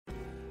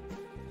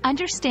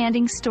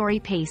Understanding story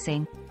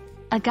pacing.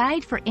 A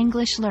guide for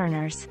English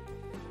learners.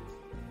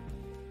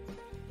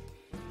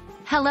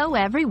 Hello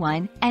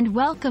everyone, and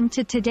welcome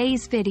to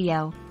today's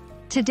video.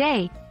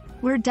 Today,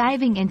 we're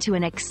diving into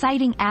an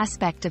exciting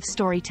aspect of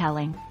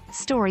storytelling,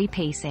 story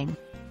pacing.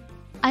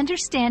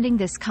 Understanding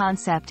this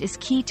concept is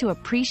key to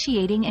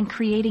appreciating and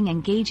creating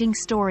engaging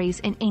stories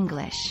in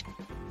English.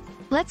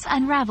 Let's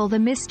unravel the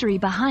mystery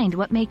behind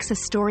what makes a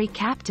story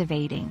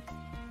captivating.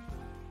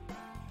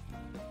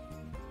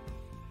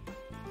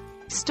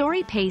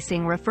 Story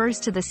pacing refers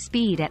to the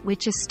speed at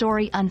which a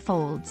story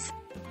unfolds.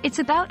 It's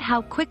about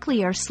how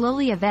quickly or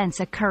slowly events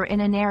occur in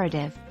a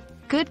narrative.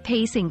 Good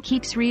pacing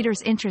keeps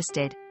readers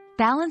interested,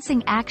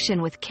 balancing action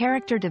with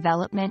character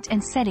development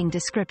and setting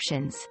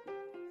descriptions.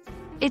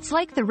 It's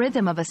like the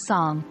rhythm of a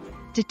song,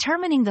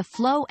 determining the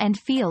flow and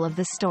feel of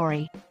the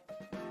story.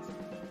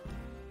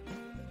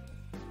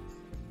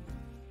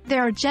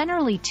 There are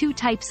generally two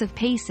types of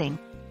pacing.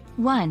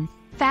 1.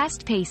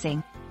 Fast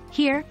pacing.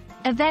 Here,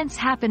 events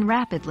happen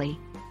rapidly,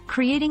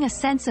 creating a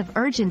sense of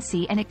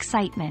urgency and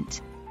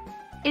excitement.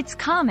 It's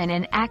common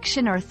in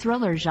action or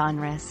thriller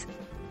genres.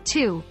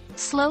 2.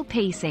 Slow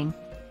pacing.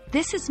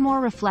 This is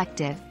more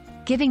reflective,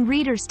 giving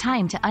readers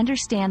time to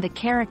understand the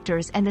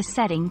characters and the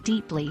setting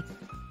deeply.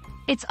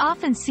 It's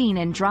often seen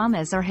in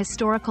dramas or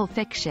historical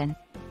fiction.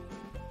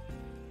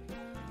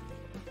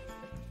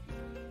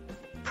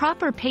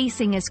 Proper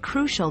pacing is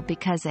crucial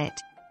because it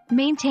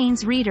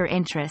maintains reader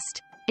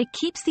interest. It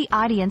keeps the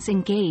audience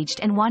engaged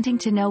and wanting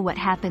to know what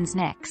happens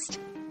next.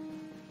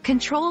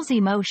 Controls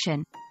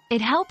emotion.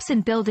 It helps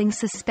in building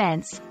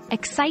suspense,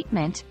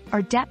 excitement,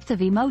 or depth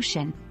of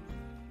emotion.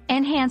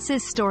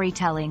 Enhances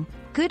storytelling.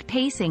 Good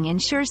pacing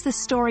ensures the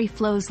story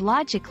flows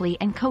logically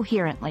and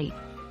coherently.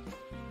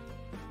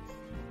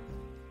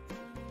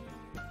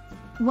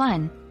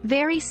 1.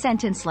 Vary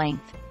sentence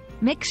length.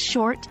 Mix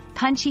short,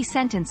 punchy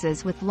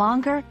sentences with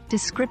longer,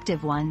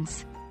 descriptive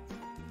ones.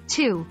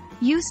 2.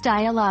 Use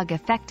dialogue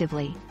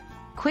effectively.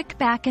 Quick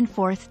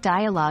back-and-forth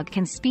dialogue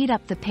can speed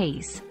up the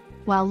pace,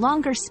 while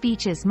longer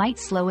speeches might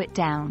slow it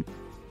down.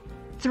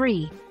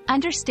 3.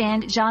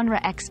 Understand genre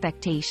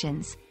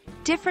expectations.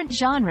 Different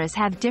genres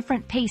have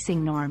different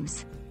pacing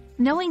norms.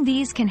 Knowing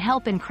these can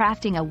help in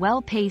crafting a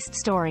well-paced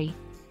story.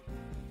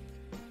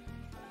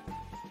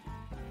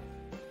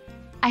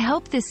 I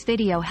hope this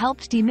video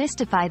helped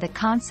demystify the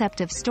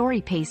concept of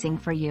story pacing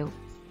for you.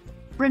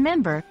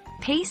 Remember,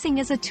 pacing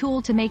is a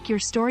tool to make your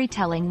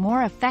storytelling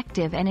more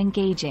effective and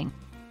engaging.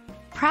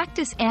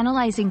 Practice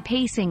analyzing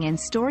pacing in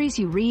stories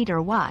you read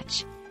or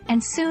watch,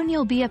 and soon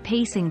you'll be a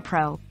pacing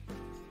pro.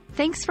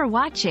 Thanks for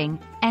watching,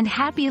 and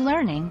happy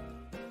learning!